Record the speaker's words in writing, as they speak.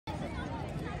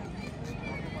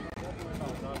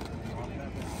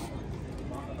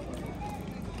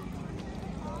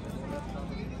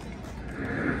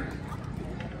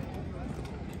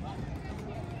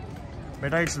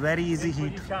Beta, it's very easy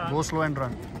heat. Go slow and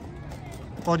run.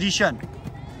 Position.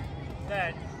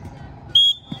 Set.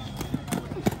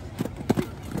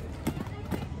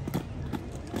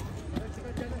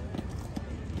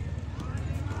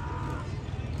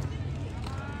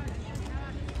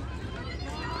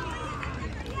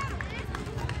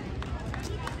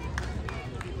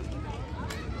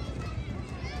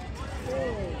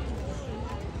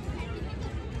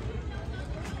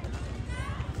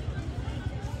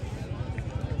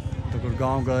 The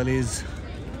Gurgaon girl is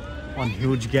on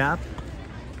huge gap,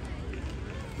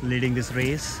 leading this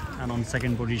race, and on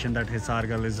second position that Hisar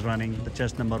girl is running the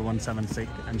chest number 176,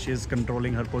 and she is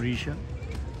controlling her position.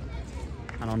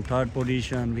 And on third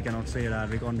position, we cannot say that,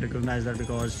 we can't recognize that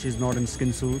because she's not in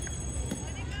skin suit,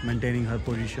 maintaining her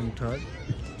position third.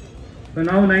 So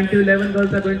now 9 to 11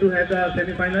 girls are going to have the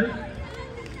semi-finals.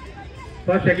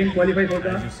 First, second qualify for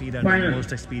the As you see that final. the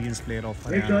most experienced player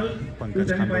of Eight girls, Haryana, two Pankaj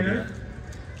semi-finals. Khandolia.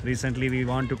 Recently, we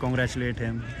want to congratulate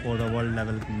him for the world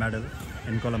level medal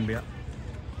in Colombia.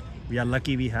 We are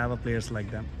lucky we have a players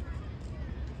like them.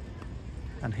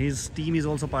 And his team is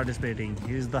also participating.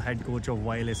 He is the head coach of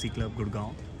YLAC Club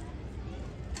Gurgaon.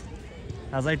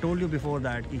 As I told you before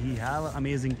that, he have an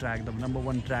amazing track, the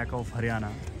 #1 track of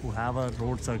Haryana, who have a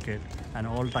road circuit and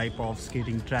all type of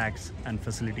skating tracks and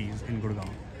facilities in Gurgaon.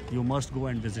 You must go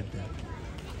and visit there.